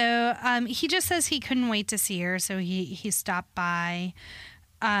 So he just says he couldn't wait to see her, so he stopped by.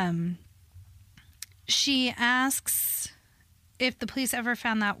 She asks if the police ever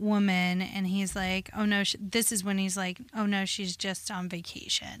found that woman, and he's like, "Oh no." This is when he's like, "Oh no, she's just on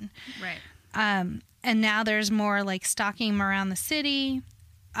vacation." Right. And now there's more like stalking him around the city.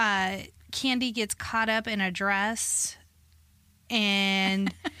 Candy gets caught up in a dress,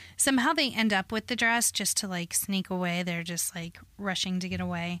 and somehow they end up with the dress just to like sneak away. They're just like rushing to get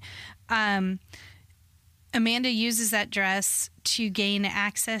away. Amanda uses that dress to gain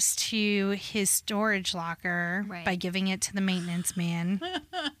access to his storage locker by giving it to the maintenance man.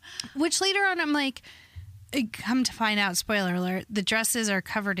 Which later on I'm like, come to find out, spoiler alert, the dresses are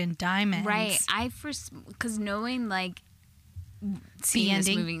covered in diamonds. Right. Because knowing like seeing this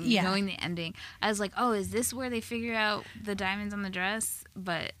movie, knowing the ending, I was like, oh, is this where they figure out the diamonds on the dress?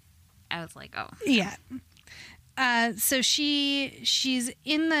 But I was like, oh. Yeah. So she's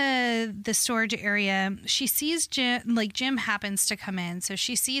in the storage area. She sees Jim happens to come in. So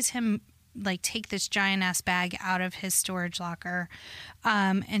she sees him like take this giant ass bag out of his storage locker.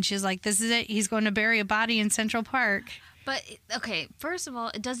 And she's like, this is it. He's going to bury a body in Central Park. But okay, first of all,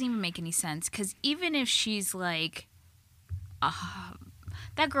 it doesn't even make any sense, because even if she's like,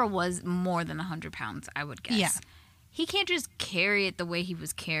 that girl was more than 100 pounds, I would guess. Yeah. He can't just carry it the way he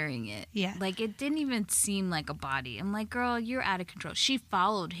was carrying it. Yeah. Like, it didn't even seem like a body. I'm like, girl, you're out of control. She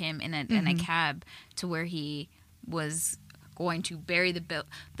followed him in a cab to where he was going to bury the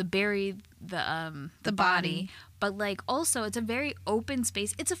body. But like, also, it's a very open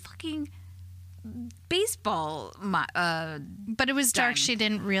space. It's a fucking baseball but it was dark. diamond. She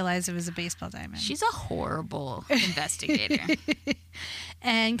didn't realize it was a baseball diamond. She's a horrible investigator.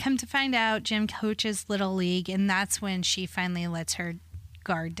 And come to find out, Jim coaches Little League, and that's when she finally lets her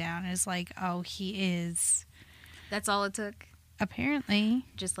guard down. Is like, oh, he is. That's all it took. Apparently.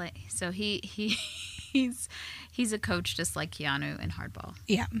 Just like, so he's a coach just like Keanu in Hardball.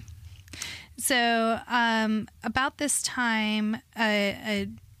 Yeah. So about this time, I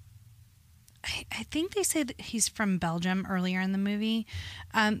think they say that he's from Belgium earlier in the movie.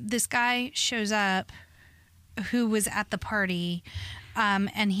 This guy shows up who was at the party,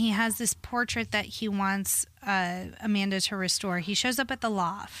 and he has this portrait that he wants Amanda to restore. He shows up at the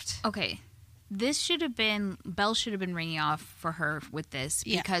loft. Okay. Bell should have been ringing off for her with this,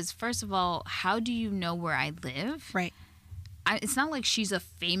 because first of all, how do you know where I live? Right. It's not like she's a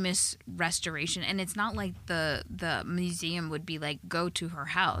famous restoration, and it's not like the museum would be like, go to her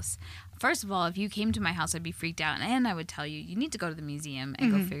house. First of all, if you came to my house, I'd be freaked out, and I would tell you need to go to the museum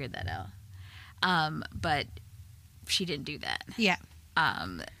and go figure that out. But she didn't do that. Yeah.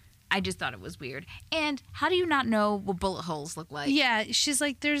 I just thought it was weird. And how do you not know what bullet holes look like? Yeah, she's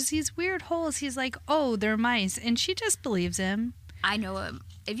like, there's these weird holes. He's like, oh, they're mice, and she just believes him. I know him.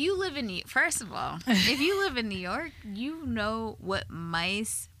 If you live in first of all, if you live in New York, you know what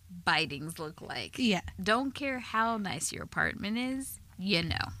mice bitings look like. Yeah. Don't care how nice your apartment is, you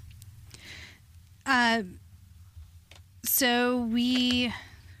know. So I'm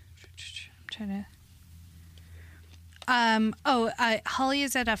trying to. Holly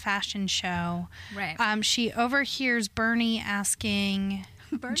is at a fashion show. Right. She overhears Bernie asking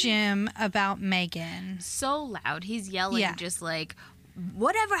Jim about Megan. So loud. He's yelling just like,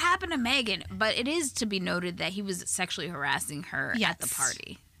 whatever happened to Megan? But it is to be noted that he was sexually harassing her at the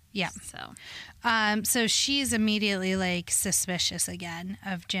party. Yeah. So. So she's immediately like suspicious again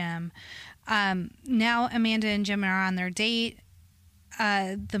of Jim. Now Amanda and Jim are on their date.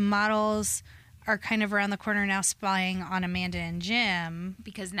 The models are kind of around the corner now, spying on Amanda and Jim.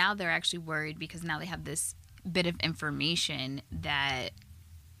 Because now they're actually worried, because now they have this bit of information that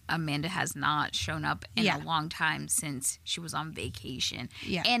Amanda has not shown up in Yeah. a long time since she was on vacation.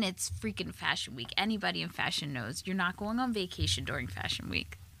 Yeah. And it's freaking Fashion Week. Anybody in fashion knows you're not going on vacation during Fashion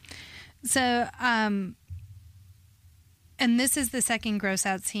Week. So, and this is the second gross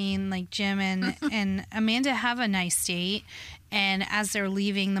out scene. Like Jim and Amanda have a nice date. And as they're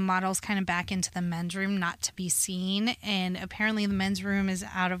leaving, the models kind of back into the men's room, not to be seen. And apparently the men's room is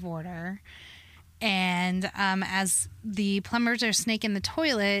out of order. And as the plumbers are snaking the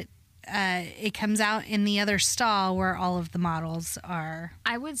toilet, it comes out in the other stall where all of the models are.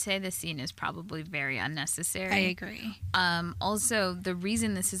 I would say the scene is probably very unnecessary. I agree. Also, the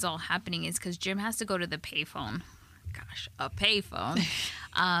reason this is all happening is because Jim has to go to the payphone. Gosh, a payphone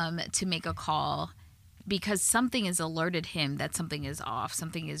to make a call because something has alerted him that something is off,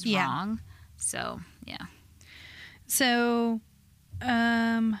 something is Yeah. wrong. So, yeah. So,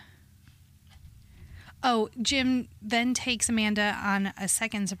 Jim then takes Amanda on a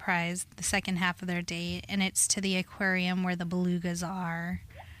second surprise, the second half of their date, and it's to the aquarium where the belugas are.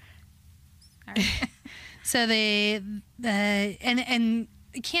 All right. So and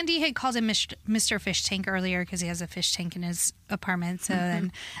Candy had called him Mr. Fish Tank earlier because he has a fish tank in his apartment. So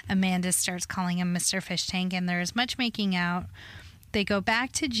then Amanda starts calling him Mr. Fish Tank, and there's much making out. They go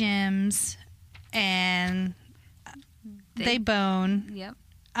back to Jim's, and they bone. Yep.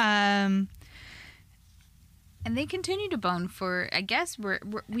 Um, And they continue to bone for, I guess,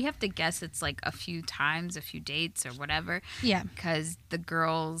 we have to guess it's like a few times, a few dates or whatever. Yeah. Because the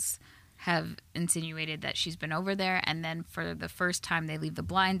girls have insinuated that she's been over there. And then for the first time, they leave the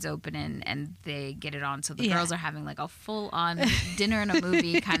blinds open and they get it on. So the Yeah. girls are having like a full-on dinner and a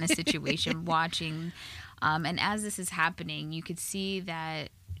movie kind of situation watching. And as this is happening, you could see that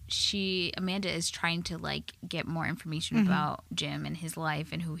Amanda is trying to like get more information about Jim and his life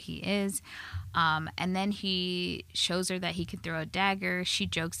and who he is. And then he shows her that he can throw a dagger. She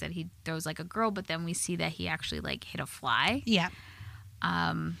jokes that he throws like a girl, but then we see that he actually like hit a fly. yeah.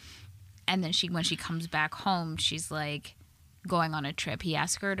 And then when she comes back home, she's like going on a trip. He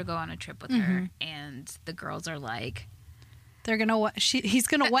asked her to go on a trip with her, and the girls are like, They're gonna. He's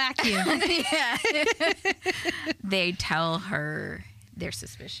gonna whack you. yeah. They tell her their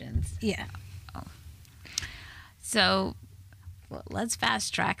suspicions. Yeah. So let's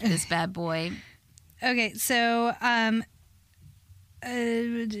fast track this bad boy. Okay. So,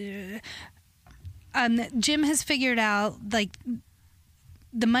 Jim has figured out like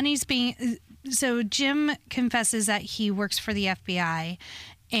the money's being. So Jim confesses that he works for the FBI,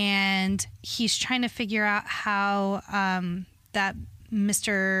 and he's trying to figure out how that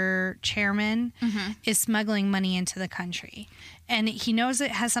Mr. Chairman is smuggling money into the country. And he knows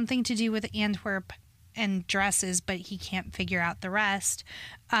it has something to do with Antwerp and dresses, but he can't figure out the rest.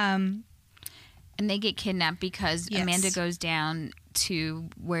 And they get kidnapped because Yes. Amanda goes down to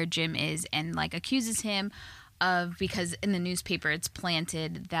where Jim is and like accuses him of, because in the newspaper it's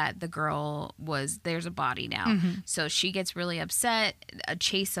planted that the girl there's a body now. So she gets really upset. A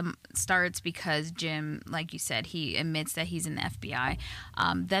chase starts because Jim, like you said, he admits that he's in the FBI.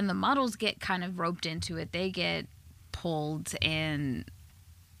 Then the models get kind of roped into it. They get pulled into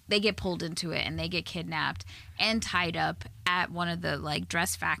it and they get kidnapped and tied up at one of the like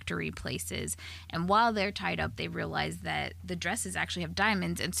dress factory places. And while they're tied up, they realize that the dresses actually have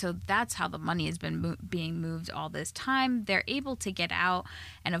diamonds. And so that's how the money has been being moved all this time. They're able to get out.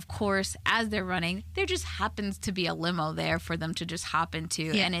 And of course, as they're running, there just happens to be a limo there for them to just hop into.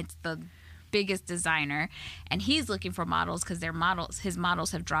 Yeah. And it's the biggest designer, and he's looking for models because his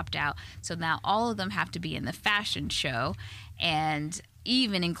models have dropped out. So now all of them have to be in the fashion show, and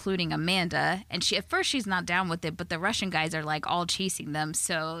even including Amanda. And at first she's not down with it, but the Russian guys are like all chasing them.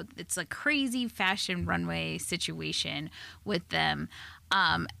 So it's a crazy fashion runway situation with them.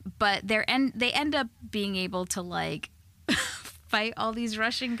 But they end up being able to like fight all these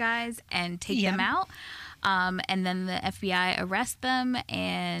Russian guys and take them out. And then the FBI arrests them,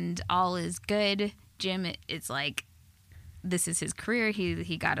 and all is good. Jim, it's like, this is his career.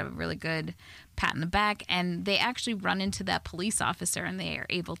 He got a really good pat in the back, and they actually run into that police officer, and they are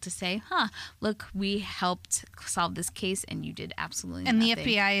able to say, look, we helped solve this case, and you did absolutely And nothing.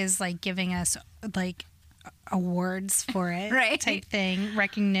 the FBI is like giving us like awards for it, Right. type thing,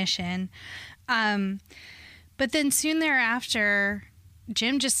 recognition. But then soon thereafter,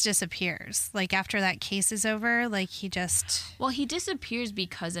 Jim just disappears. Like after that case is over, like he disappears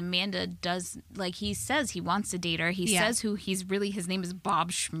because Amanda does, like, he says he wants to date her. He says his name is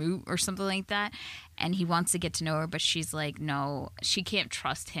Bob Schmoot or something like that. and he wants to get to know her, but she's like, no, she can't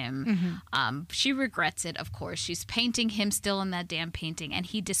trust him. She regrets it, of course. She's painting him still in that damn painting, and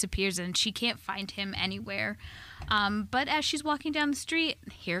he disappears, and she can't find him anywhere. But as she's walking down the street,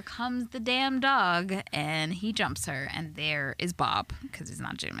 here comes the damn dog, and he jumps her, and there is Bob, because he's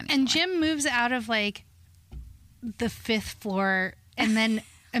not Jim anymore. And Jim moves out of like the 5th floor, and then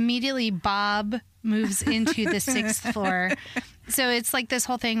immediately Bob moves into the 6th floor. So it's like this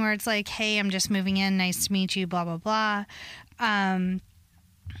whole thing where it's like, hey, I'm just moving in. Nice to meet you, blah, blah, blah.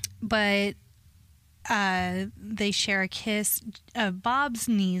 But they share a kiss. Bob's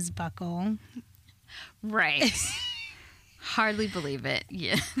knees buckle. Right. Hardly believe it.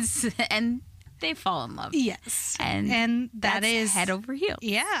 Yes. And they fall in love. Yes. And that is head over heels.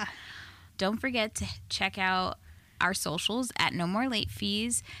 Yeah. Don't forget to check out our socials at No More Late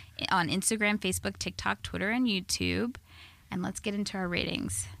Fees on Instagram, Facebook, TikTok, Twitter, and YouTube. And let's get into our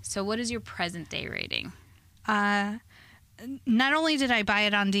ratings. So what is your present day rating? Not only did I buy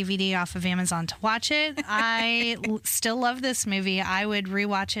it on DVD off of Amazon to watch it, I still love this movie. I would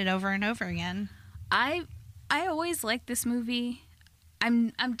rewatch it over and over again. I always like this movie.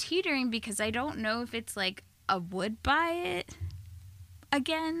 I'm teetering because I don't know if it's like a would buy it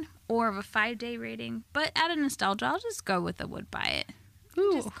again or of a 5-day rating. But out of nostalgia, I'll just go with a would buy it.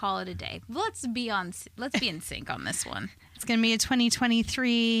 Ooh. Just call it a day. Let's be in sync on this one. It's going to be a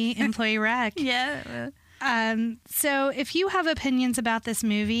 2023 employee rec. Yeah. So if you have opinions about this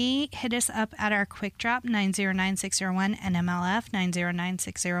movie, hit us up at our quick drop 909-601 NMLF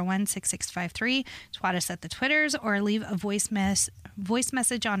 909-601-6653. Twat us at the Twitters or leave a voice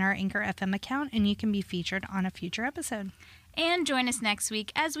message on our Anchor FM account, and you can be featured on a future episode. And join us next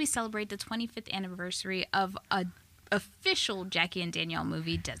week as we celebrate the 25th anniversary of a official Jackie and Danielle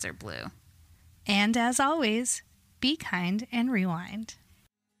movie, Desert Blue. And as always, be kind and rewind.